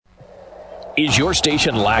Is your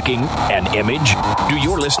station lacking an image? Do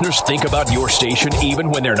your listeners think about your station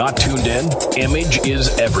even when they're not tuned in? Image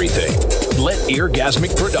is everything. Let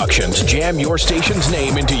Eargasmic Productions jam your station's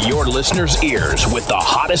name into your listeners' ears with the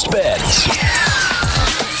hottest beds.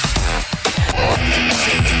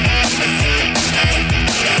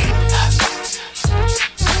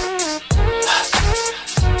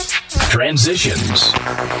 Transitions.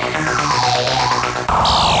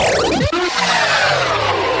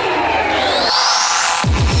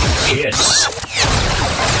 Hits.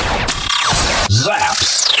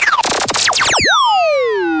 Zaps.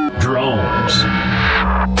 Drones.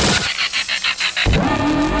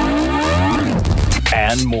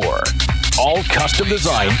 And more. All custom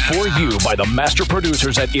designed for you by the master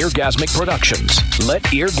producers at Eargasmic Productions. Let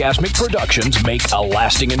Eargasmic Productions make a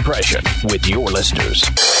lasting impression with your listeners. To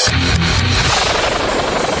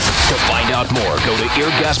find out more, go to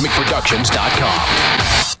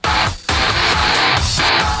eargasmicproductions.com.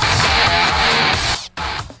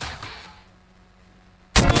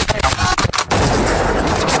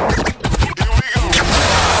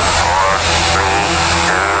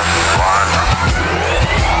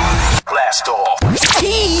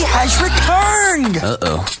 He has returned!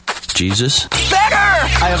 Uh-oh. Jesus? Better!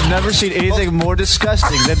 I have never seen anything more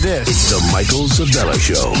disgusting than this. It's the Michael Zavala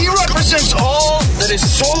Show. He represents all that is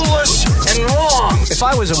soulless and wrong. If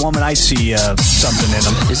I was a woman, I'd see something in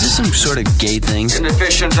him. Is this some sort of gay thing?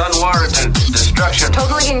 Inefficient, unwarranted destruction.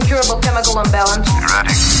 Totally incurable chemical imbalance.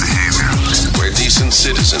 Erratic behaviors. Where decent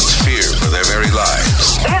citizens fear for their very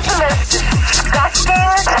lives. It is the most disgusting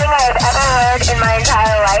thing I've ever heard in my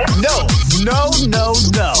entire life. No.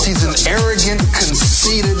 He's an arrogant,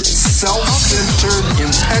 conceited, self-centered,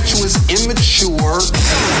 impetuous, immature.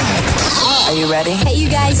 Are you ready? Hey, you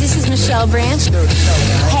guys, this is Michelle Branch.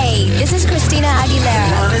 Hey, this is Christina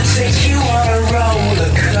Aguilera. Wanna take you on a roller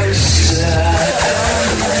coaster.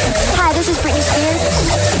 Hi, this is Britney Spears.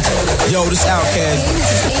 Yo, this Outkast. Hey,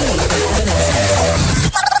 this is Amy.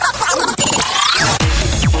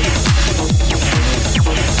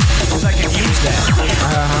 Because I can use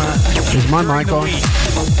that. Is my mic on?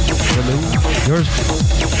 Yours?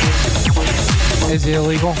 Is it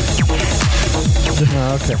illegal?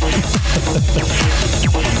 Oh, okay.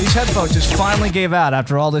 These headphones just finally gave out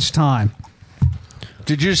after all this time.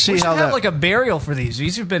 Did you see We should how have that? like a burial for these.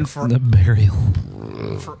 These have been for The burial.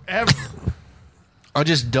 forever. I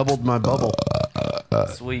just doubled my bubble.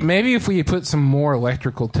 Sweet. Maybe if we put some more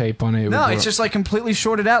electrical tape on it. No, it's just like completely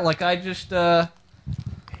shorted out. Like I just,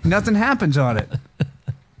 nothing happens on it.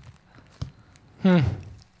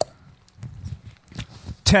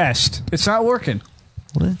 Test. It's not working.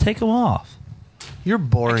 Well, then take them off. You're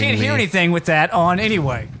boring I can't me. hear anything with that on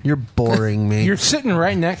anyway. You're boring me. You're sitting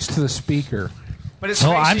right next to the speaker. But it's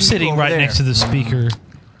Oh, I'm sitting right next to the speaker,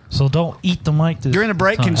 so don't eat the mic. During a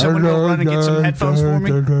break, can someone go run and get some headphones for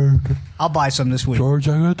me? I'll buy some this week. George,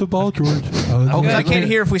 I got the ball, George. Because I can't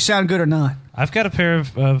hear if we sound good or not. I've got a pair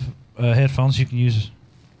of headphones you can use.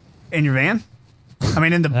 In your van? I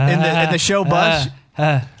mean, in the show bus?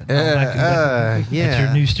 Yeah. At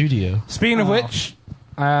your new studio. Speaking of which,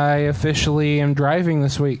 I officially am driving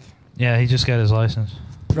this week. Yeah, he just got his license.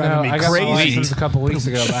 No, I got my license a couple weeks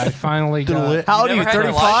ago, but I finally got. How old are you?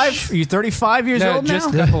 35? Are you 35 years old now?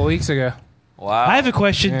 Just a couple weeks ago. Wow. I have a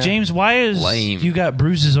question, James. Why is you got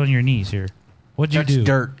bruises on your knees here? What'd you do?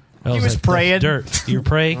 Dirt. Oh, He was praying. Dirt. You're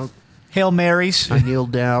praying. Hail Marys. I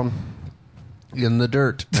kneeled down in the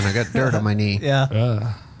dirt, and I got dirt on my knee.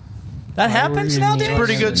 Yeah. That happens now, dude?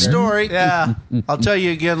 Pretty good story. Yeah. I'll tell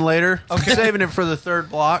you again later. Okay. Saving it for the third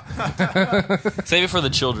block. Save it for the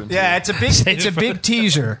children. Yeah, it's a big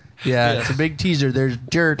teaser. Yeah, it's a big teaser. There's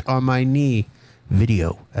dirt on my knee.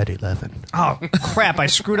 Video at 11. Oh, crap. I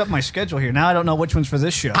screwed up my schedule here. Now I don't know which one's for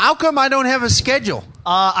this show. How come I don't have a schedule?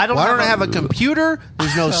 I don't have a computer.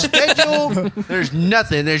 There's no schedule. There's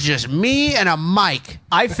nothing. There's just me and a mic.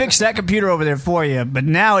 I fixed that computer over there for you, but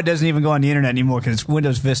now it doesn't even go on the internet anymore because it's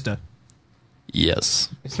Windows Vista. Yes.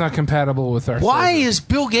 It's not compatible with our. Why server. is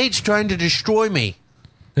Bill Gates trying to destroy me?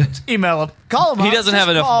 Email him. Call him. He up. doesn't Just have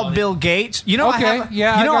enough call money. Bill Gates. You know, Okay,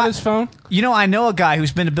 I got his phone. You know, I know a guy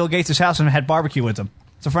who's been to Bill Gates' house and had barbecue with him.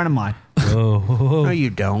 It's a friend of mine. No, you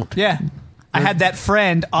don't. Yeah. I had that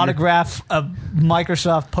friend autograph a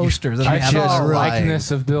Microsoft poster that I I have. saw a right.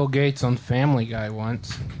 likeness of Bill Gates on Family Guy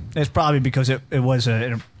once. It's probably because it was a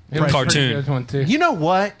It was a pretty Cartoon. good one too. You know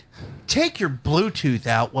what? Take your Bluetooth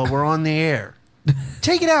out while we're on the air.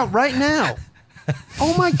 Take it out right now.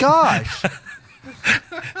 Oh my gosh.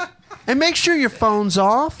 And make sure your phone's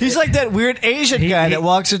off. He's like that weird Asian guy that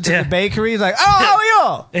walks into the bakery. He's like, "Oh, how are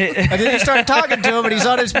you?" And then you start talking to him, and he's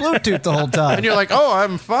on his Bluetooth the whole time. And you're like, "Oh,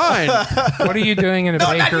 I'm fine." What are you doing in a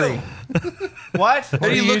bakery? What? What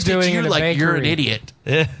are you doing in a like bakery? you're an idiot.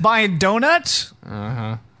 Buying donuts?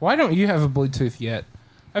 Uh-huh. Why don't you have a Bluetooth yet?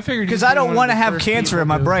 I figured because I don't want to have cancer in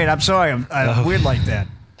my brain. I'm sorry, I'm weird like that.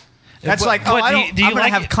 That's like, I don't. I'm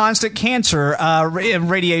going to have constant cancer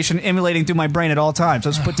radiation emulating through my brain at all times.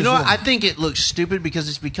 Let's put this. You know what? I think it looks stupid because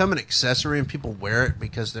it's become an accessory and people wear it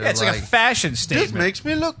because they're it's like a fashion statement. This makes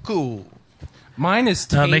me look cool. Mine is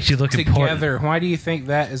taped makes you look together. important. Why do you think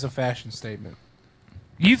that is a fashion statement?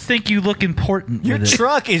 You think you look important. Your with it.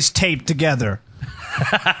 truck is taped together.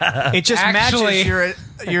 It just Actually, matches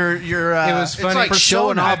your. It was funny. like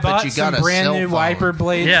showing I off bought that you some got a brand cell new phone. wiper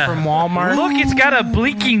blades from Walmart. Look, it's got a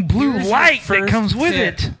blinking blue Here's your light that first comes with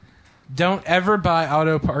tip. it. Don't ever buy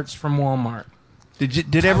auto parts from Walmart.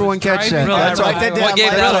 Did everyone catch that? driving That's down right. the What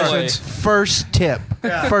gave that away? First tip.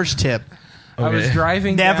 First tip. I was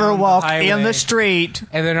driving Never down walk the highway, in the street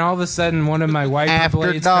and then all of a sudden one of my wiper After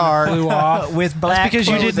blades dark. kind of flew off. with black. because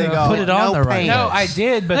you clothing didn't on. put it on the right. No, I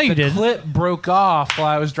did, but No, you the didn't. clip broke off while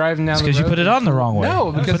I was driving down the road. because you put it on the wrong way.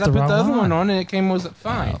 No, because I put the wrong other one one on and it came was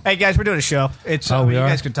fine. Hey guys, we're doing a show. It's Oh, we you are?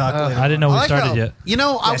 guys can talk later. I didn't know we I like started how- yet. You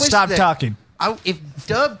know, I wish stop that- talking. If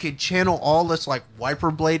Dub could channel all this like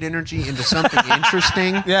wiper blade energy into something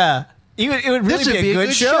interesting, Yeah. It would really this would be a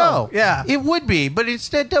good show. Yeah. it would be. But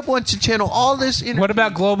instead, Dub wants to channel all this energy. What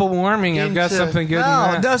about global warming? I've got Into- something good in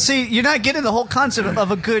No, that. no, see, you're not getting the whole concept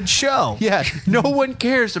of a good show. Yeah, no one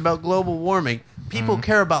cares about global warming. People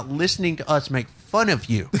care about listening to us make fun of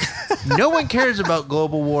you. No one cares about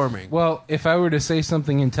global warming. Well, if I were to say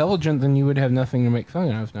something intelligent, then you would have nothing to make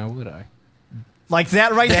fun of now, would I? Like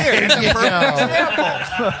that right there. That's a perfect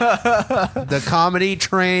example. The comedy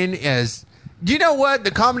train is... You know what?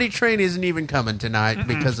 The comedy train isn't even coming tonight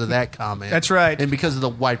because of that comment. That's right. And because of the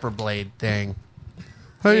wiper blade thing.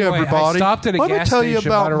 Hey, Anyway, everybody. I stopped at a Let me gas tell you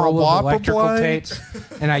station, about bought a my roll of wiper electrical blade.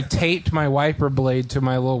 tapes, and I taped my wiper blade to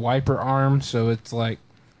my little wiper arm, so it's like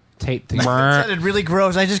taped That together. sounded really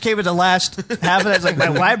gross. I just came in the last half of that. It's like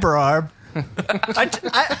my wiper arm. What's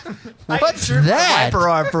I that? wiper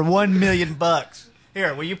arm for $1 million.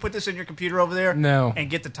 Here, will you put this in your computer over there? No.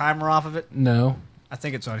 And get the timer off of it? No. I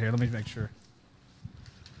think it's on here. Let me make sure.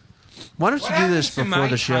 Why don't you do this What happened to before my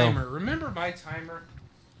the show? timer? Remember my timer?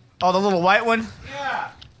 Oh, the little white one? Yeah.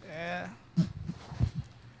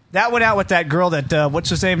 That went out with that girl that, what's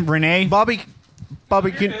his name? Renee? Bobby,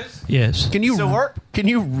 can, Yes. can you Still work? Can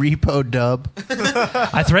you repo Dub?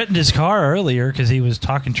 I threatened his car earlier because he was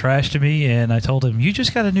talking trash to me, and I told him, "You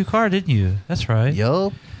just got a new car, didn't you?" That's right.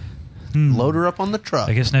 Yup. Load her up on the truck.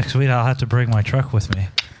 I guess next week I'll have to bring my truck with me.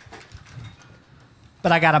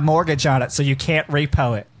 But I got a mortgage on it, so you can't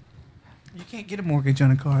repo it. You can't get a mortgage on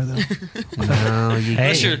a car, though. No, you Hey.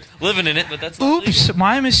 Unless you're living in it, but that's not Oops,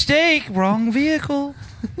 my mistake. Wrong vehicle.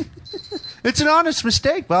 It's an honest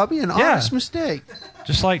mistake, Bobby. An Yeah. honest mistake.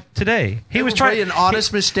 Just like today, he It was would trying be an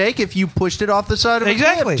honest mistake if you pushed it off the side of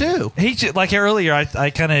exactly a cliff, too. He like earlier. I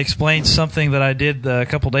kind of explained something that I did a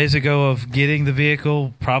couple days ago of getting the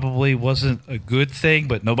vehicle. Probably wasn't a good thing,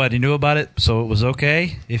 but nobody knew about it, so it was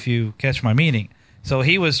okay. If you catch my meaning. So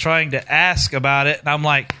he was trying to ask about it, and I'm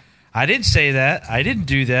like, I didn't say that. I didn't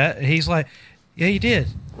do that. And he's like, yeah, you did.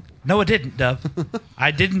 No, I didn't, Dub. I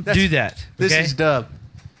didn't do that. This okay? is Dub.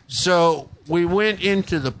 So we went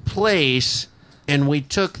into the place and we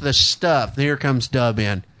took the stuff. Here comes Dub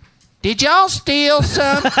in. Did y'all steal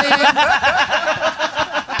something?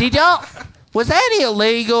 Did y'all? Was that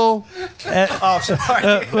illegal? Oh,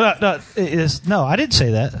 sorry. No, I didn't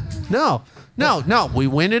say that. No. We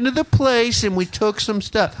went into the place and we took some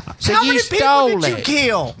stuff. So How you many stole people did you it.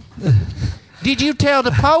 kill? Did you tell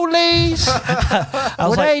the police? I Were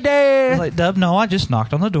was they like, there? Dub, no, I just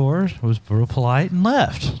knocked on the door, was real polite, and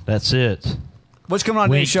left. That's it. What's coming on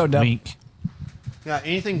Wink, today's show, Dub? wink. Yeah,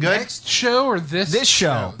 anything good? Next show or this? This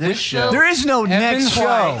show. This show. There is no Evan next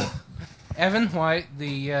White. show. Evan White,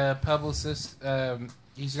 the publicist,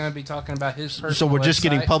 he's going to be talking about his personal So we're just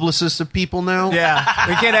getting website. publicists of people now? Yeah.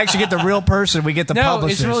 We can't actually get the real person. We get the No,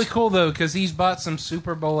 publicist. it's really cool though because he's bought some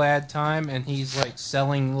Super Bowl ad time and he's like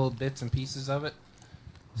selling little bits and pieces of it.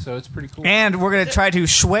 So it's pretty cool. And we're going to try to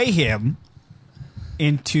sway him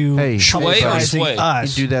into Hey, Sway or publicizing sway?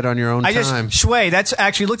 us. You do that on your own time. Sway. That's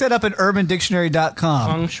actually, look that up at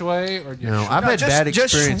urbandictionary.com. Feng Shui or just No, I've had bad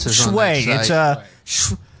experiences on sway. that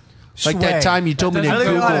site. It's Like that time you told me to I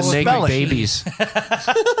don't know how to Google spell naked it. babies.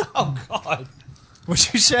 Oh, God.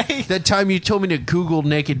 What'd you say? That time you told me to Google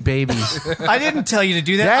naked babies. I didn't tell you to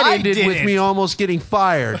do that. That I ended did with it. me almost getting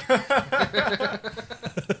fired.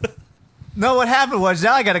 No, what happened was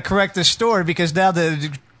now I got to correct this story because now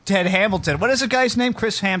the Ted Hamilton. What is the guy's name?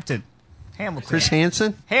 Chris Hampton. Hamilton. Chris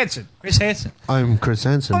Hansen? Hansen. Chris Hansen. I'm Chris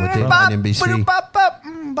Hansen with Dateline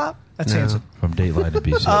NBC. That's Hansen. From Dateline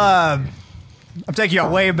NBC. I'm taking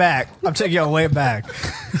y'all way back.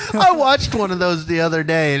 I watched one of those the other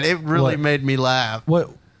day, and it really made me laugh. What?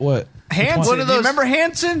 Hansen. One of those, you remember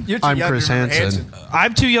Hansen? You're too I'm young Chris to remember Hansen.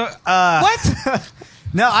 I'm too young. What?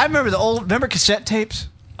 No, I remember remember cassette tapes?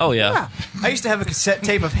 Oh, yeah. I used to have a cassette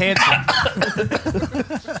tape of Hansen.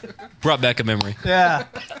 Brought back a memory. Yeah.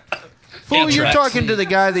 Fool, you're talking to the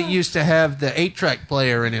guy that used to have the 8-track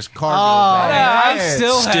player in his car. I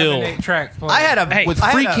still have an 8-track player. I had with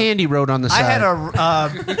free candy wrote on the side. I had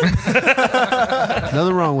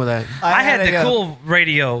Nothing wrong with that. I had the cool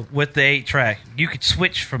radio with the 8-track. You could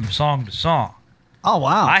switch from song to song. Oh,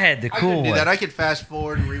 wow. I had the cool I couldn't do one. that. I could fast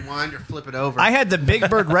forward and rewind or flip it over. I had the Big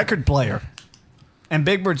Bird record player. And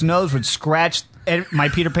Big Bird's nose would scratch my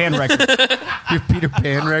Peter Pan record. Your Peter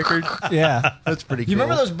Pan record? Yeah. That's pretty cool. You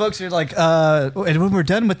remember those books that are like, and when we're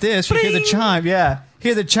done with this, you hear the chime. Yeah.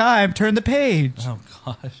 Hear the chime, turn the page. Oh,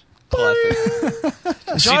 gosh. Classic.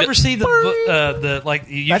 Did y'all ever see the book?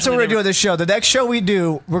 That's what we're going to do with this show. The next show we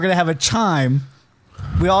do, we're going to have a chime.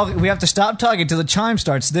 We have to stop talking until the chime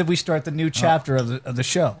starts. Then we start the new chapter of the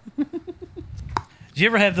show. Did you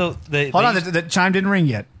ever have the Hold on, the chime didn't ring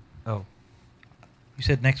yet. Oh. You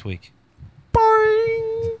said next week.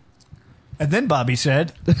 Boing. And then Bobby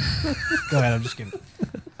said, go ahead, I'm just kidding.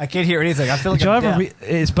 I can't hear anything. I feel like I'm deaf.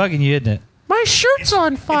 It's bugging you, isn't it? My shirt's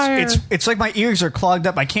on fire. It's like my ears are clogged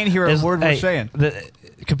up. I can't hear a word we're saying.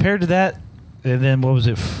 Compared to that, and then what was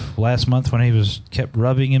it last month when he kept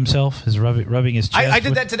rubbing himself, rubbing his chest? I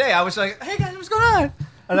did that today. I was like, hey guys, what's going on?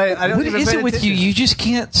 And I don't what even is pay it with attention. you? You just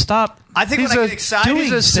can't stop. I think when I get excited,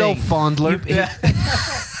 He's a self-fondler.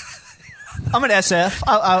 I'm an SF.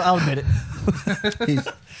 I'll admit it.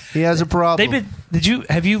 He has a problem. David,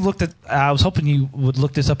 have you looked at? I was hoping you would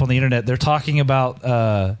look this up on the internet. They're talking about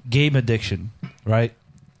game addiction, right?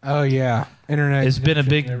 Oh yeah, internet. It's been a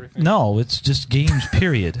big. No, it's just games.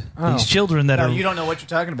 Period. These children that are. You don't know what you're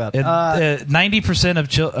talking about. 90% of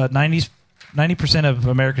 90% of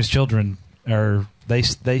America's children are they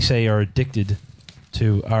say are addicted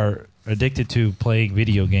to playing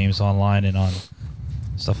video games online and on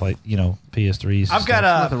stuff like PS3s. I've got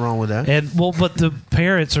nothing wrong with that. And but the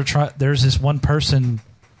parents are trying. There's this one person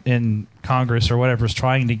in Congress or whatever is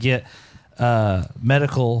trying to get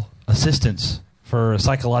medical assistance for a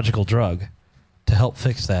psychological drug to help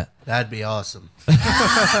fix that. That'd be awesome.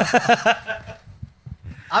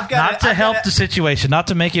 Not to help the situation, not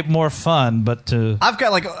to make it more fun, but to. I've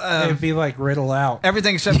got like it'd be like riddle out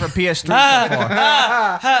everything except for PS3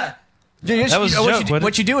 so far.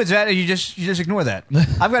 What you do is that you just ignore that.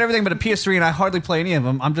 I've got everything but a PS3 and I hardly play any of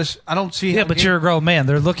them. I don't see. Yeah, but you're a grown man.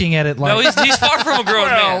 They're looking at it like. No, he's far from a grown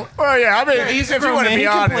man. Well, yeah, I mean, he's a grown man. He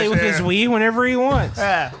can play with his Wii whenever he wants.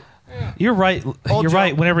 Yeah. You're right. You're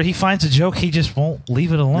right. Whenever he finds a joke, he just won't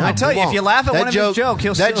leave it alone. I tell you, if you laugh at one of his jokes,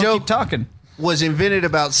 he'll keep talking. Was invented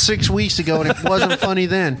about 6 weeks ago, and it wasn't funny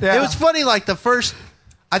then. Yeah. It was funny like for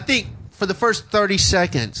the first 30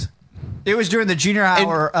 seconds. It was during the junior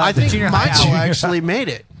hour. I think Michael actually made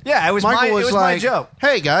it. Yeah, it was Michael my joke.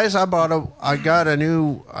 Hey guys, I got a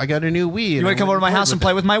new Wii. You want to come over to my house and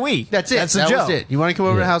play with my Wii? That's it. That's the that joke. was it. You want to come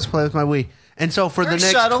over to the house and play with my Wii? And so for the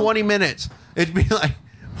next 20 minutes, it'd be like,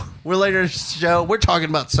 we're later in the show, we're talking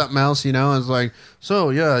about something else, It's like,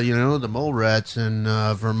 so yeah, the mole rats in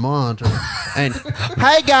Vermont, and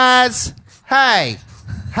hey guys, hey,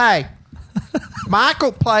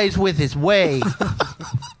 Michael plays with his Wii.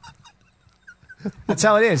 That's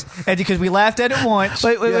how it is, and because we laughed at it once.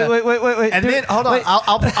 Wait. And then hold on,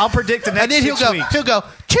 I'll predict the next. And then 6 weeks. He'll go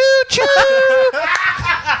choo choo.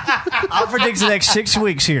 I'll predict the next 6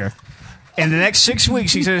 weeks here. In the next 6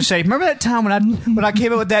 weeks, he's going to say, "Remember that time when I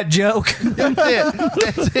came up with that joke?"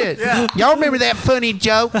 That's it. Yeah. Y'all remember that funny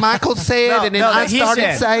joke Michael said, and then I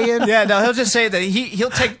started saying? Yeah, no, he'll just say that he'll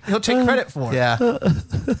take credit for it. Yeah.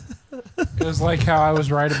 It was like how I was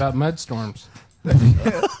right about mudstorms.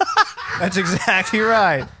 That's exactly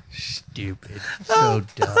right. Stupid. So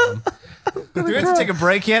dumb. Do we have to take a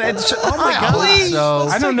break yet? Oh my God! Please.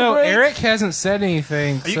 I don't know. Eric hasn't said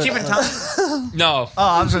anything. Are you keeping time? No. Oh,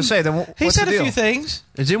 I was going to say. Then he what's said the a deal? few things.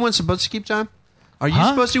 Is anyone supposed to keep time? Are you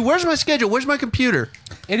supposed to? Where's my schedule? Where's my computer?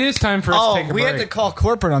 It is time for us to take a break. We had to call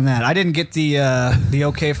corporate on that. I didn't get the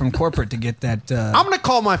okay from corporate to get that. I'm going to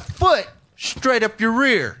call my foot straight up your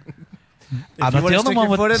rear. I'm not the only one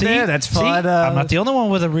with there. That's fine. I'm not the only one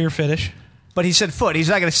with a rear fetish. But he said foot. He's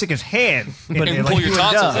not going to stick his hand in But it pull your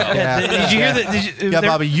tonsils out. Did you hear that? Yeah,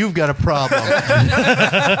 Bobby, you've got a problem.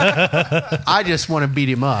 I just want to beat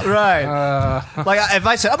him up. Right. Like if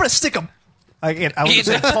I said, I'm going to stick him. I would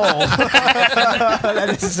say pole. That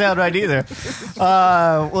doesn't sound right either.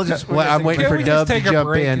 We'll just. I'm waiting for Dub to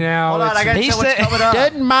jump in. Now. Hold on, I got to tell what's coming up.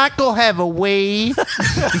 Doesn't Michael have a wee?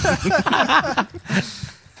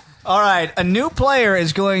 All right, a new player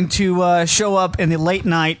is going to show up in the late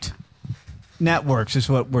night networks. Is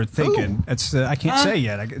what we're thinking. It's I can't say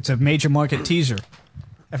yet. It's a major market teaser.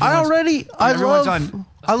 I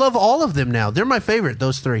love all of them now. They're my favorite.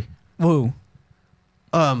 Those three. Woo.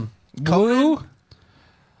 Woo?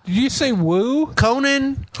 Did you say woo?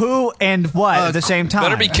 Conan, who, and what at the same time?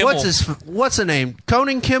 Better be Kimmel. What's the name?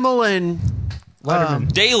 Conan, Kimmel, and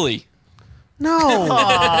Daily. No.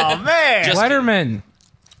 Oh man, Letterman.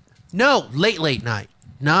 No, late night.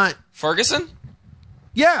 Not Ferguson.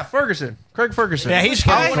 Yeah, Ferguson. Craig Ferguson. Yeah, he's I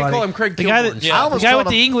kind of want to funny. call him Craig The guy, Kilborn. the guy with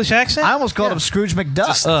the English accent? I almost called him Scrooge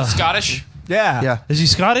McDuck. Scottish. Yeah. Is he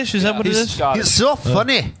Scottish? Is that what it is? Scottish. He's so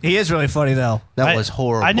funny. He is really funny though. That was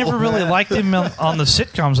horrible. I never really liked him on the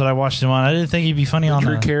sitcoms that I watched him on. I didn't think he'd be funny on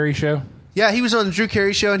Drew Carey show. Yeah, he was on the Drew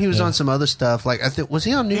Carey show, and he was on some other stuff. Like was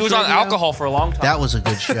he on News He was Radio? on alcohol for a long time. That was a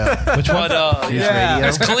good show. Which one? News Radio.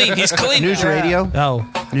 He's clean. He's clean. News Radio. Oh,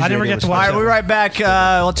 News I never Radio get to was watch All right, that. we'll be right back.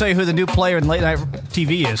 I'll tell you who the new player in late night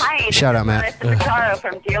TV is. Hi, this Shout is out, Matt. Melissa Pitaro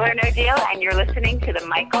from Deal or No Deal, and you're listening to the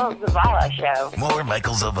Michael Zavala Show. More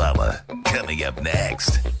Michael Zavala coming up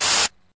next.